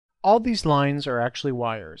All these lines are actually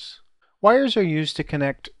wires. Wires are used to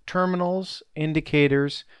connect terminals,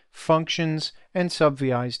 indicators, functions, and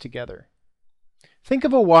SubVIs together. Think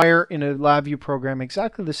of a wire in a LabVIEW program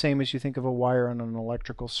exactly the same as you think of a wire on an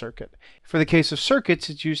electrical circuit. For the case of circuits,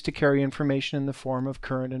 it's used to carry information in the form of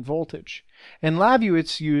current and voltage. In LabVIEW,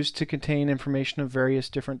 it's used to contain information of various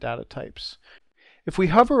different data types. If we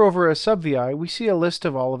hover over a SubVI, we see a list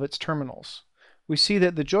of all of its terminals. We see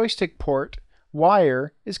that the joystick port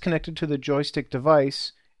wire is connected to the joystick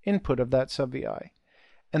device input of that SubVI.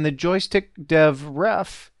 And the joystick dev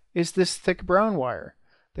ref is this thick brown wire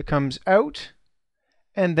that comes out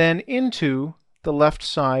and then into the left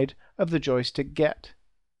side of the joystick get.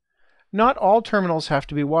 Not all terminals have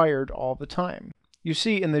to be wired all the time. You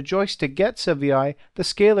see, in the joystick get SubVI, the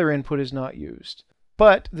scalar input is not used,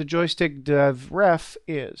 but the joystick dev ref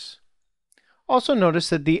is. Also notice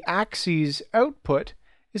that the axes output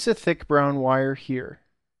is a thick brown wire here.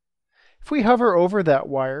 If we hover over that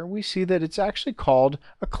wire, we see that it's actually called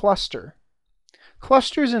a cluster.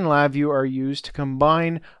 Clusters in LabVIEW are used to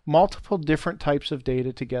combine multiple different types of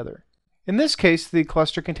data together. In this case, the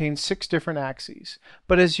cluster contains 6 different axes,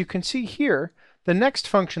 but as you can see here, the next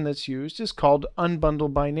function that's used is called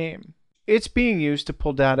unbundle by name. It's being used to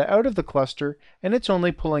pull data out of the cluster, and it's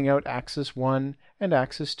only pulling out axis 1 and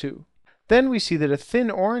axis 2. Then we see that a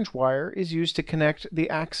thin orange wire is used to connect the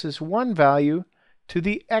axis 1 value to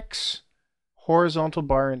the X horizontal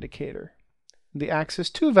bar indicator. The axis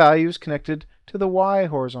 2 value is connected to the Y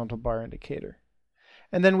horizontal bar indicator.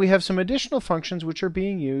 And then we have some additional functions which are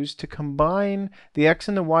being used to combine the X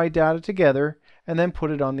and the Y data together and then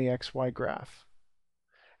put it on the XY graph.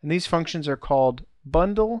 And these functions are called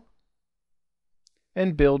bundle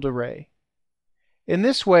and build array. In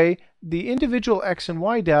this way, the individual X and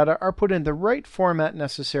Y data are put in the right format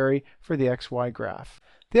necessary for the XY graph.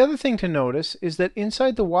 The other thing to notice is that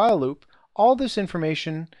inside the while loop, all this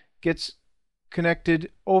information gets connected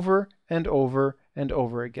over and over and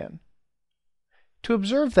over again. To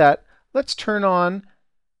observe that, let's turn on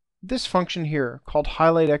this function here called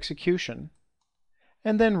highlight execution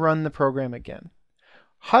and then run the program again.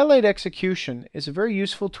 Highlight execution is a very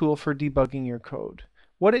useful tool for debugging your code.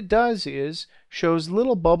 What it does is shows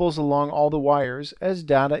little bubbles along all the wires as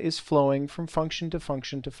data is flowing from function to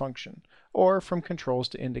function to function, or from controls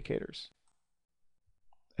to indicators.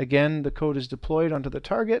 Again, the code is deployed onto the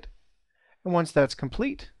target, and once that's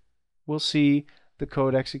complete, we'll see the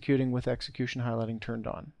code executing with execution highlighting turned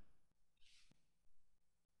on.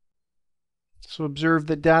 So observe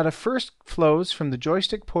that data first flows from the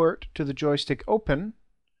joystick port to the joystick open,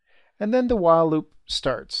 and then the while loop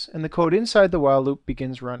starts, and the code inside the while loop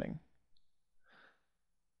begins running.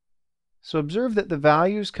 So observe that the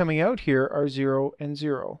values coming out here are 0 and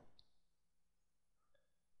 0.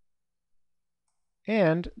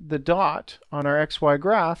 And the dot on our XY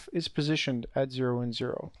graph is positioned at 0 and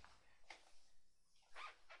 0.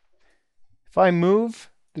 If I move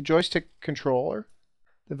the joystick controller,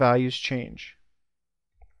 the values change.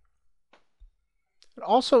 But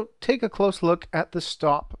also take a close look at the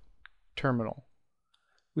stop terminal.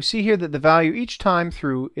 We see here that the value each time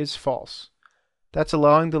through is false. That's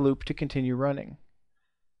allowing the loop to continue running.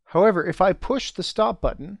 However, if I push the stop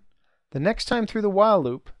button, the next time through the while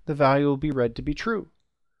loop, the value will be read to be true,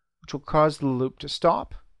 which will cause the loop to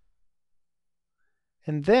stop,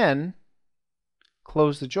 and then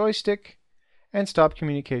close the joystick and stop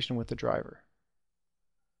communication with the driver.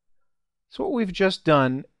 So what we've just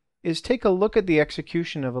done is take a look at the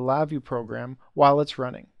execution of a LabVIEW program while it's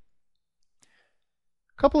running.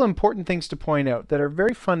 A couple important things to point out that are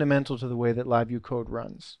very fundamental to the way that LabVIEW code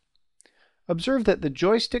runs. Observe that the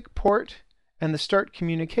joystick port and the start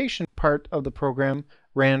communication part of the program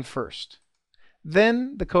ran first.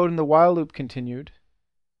 Then the code in the while loop continued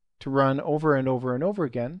to run over and over and over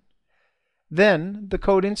again. Then the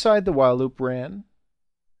code inside the while loop ran,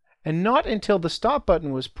 and not until the stop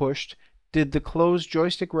button was pushed did the close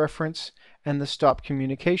joystick reference and the stop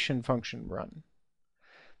communication function run.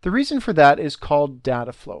 The reason for that is called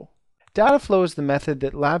data flow. Data flow is the method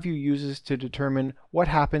that LabVIEW uses to determine what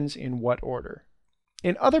happens in what order.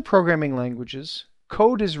 In other programming languages,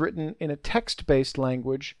 code is written in a text-based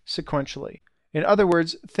language sequentially. In other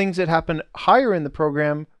words, things that happen higher in the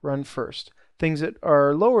program run first. Things that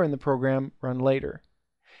are lower in the program run later.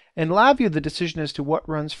 In LabVIEW, the decision as to what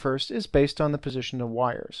runs first is based on the position of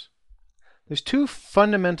wires. There's 2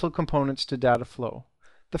 fundamental components to data flow.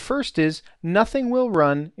 The first is nothing will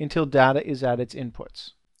run until data is at its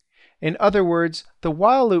inputs. In other words, the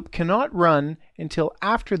while loop cannot run until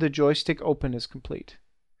after the joystick open is complete,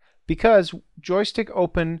 because joystick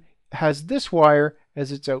open has this wire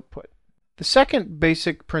as its output. The second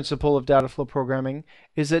basic principle of data flow programming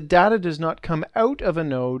is that data does not come out of a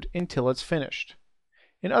node until it's finished.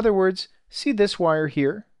 In other words, see this wire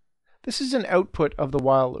here? This is an output of the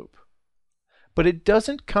while loop. But it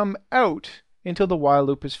doesn't come out until the while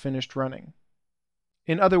loop is finished running.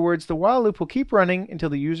 In other words, the while loop will keep running until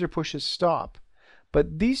the user pushes stop.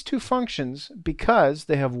 But these two functions, because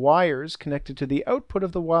they have wires connected to the output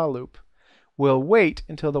of the while loop, will wait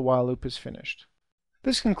until the while loop is finished.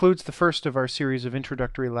 This concludes the first of our series of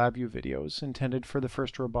introductory LabVIEW videos intended for the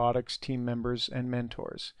FIRST Robotics team members and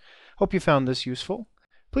mentors. Hope you found this useful.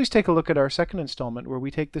 Please take a look at our second installment where we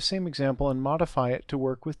take the same example and modify it to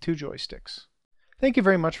work with 2 joysticks. Thank you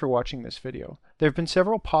very much for watching this video. There have been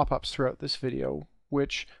several pop-ups throughout this video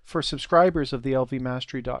which, for subscribers of the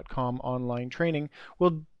lvmastery.com online training,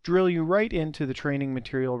 will drill you right into the training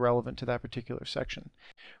material relevant to that particular section.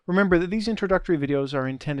 Remember that these introductory videos are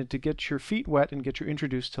intended to get your feet wet and get you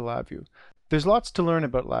introduced to LabVIEW. There's lots to learn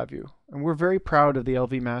about LabVIEW, and we're very proud of the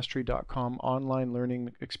lvmastery.com online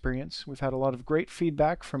learning experience. We've had a lot of great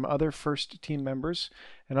feedback from other FIRST team members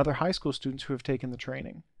and other high school students who have taken the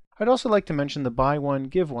training. I'd also like to mention the Buy One,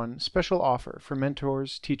 Give One special offer for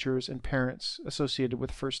mentors, teachers, and parents associated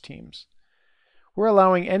with FIRST teams. We're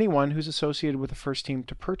allowing anyone who's associated with the FIRST team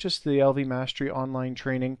to purchase the LV Mastery online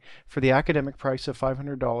training for the academic price of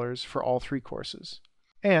 $500 for all 3 courses.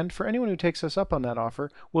 And for anyone who takes us up on that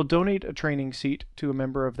offer, we'll donate a training seat to a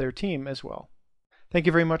member of their team as well. Thank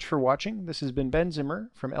you very much for watching. This has been Ben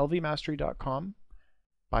Zimmer from lvmastery.com.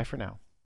 Bye for now.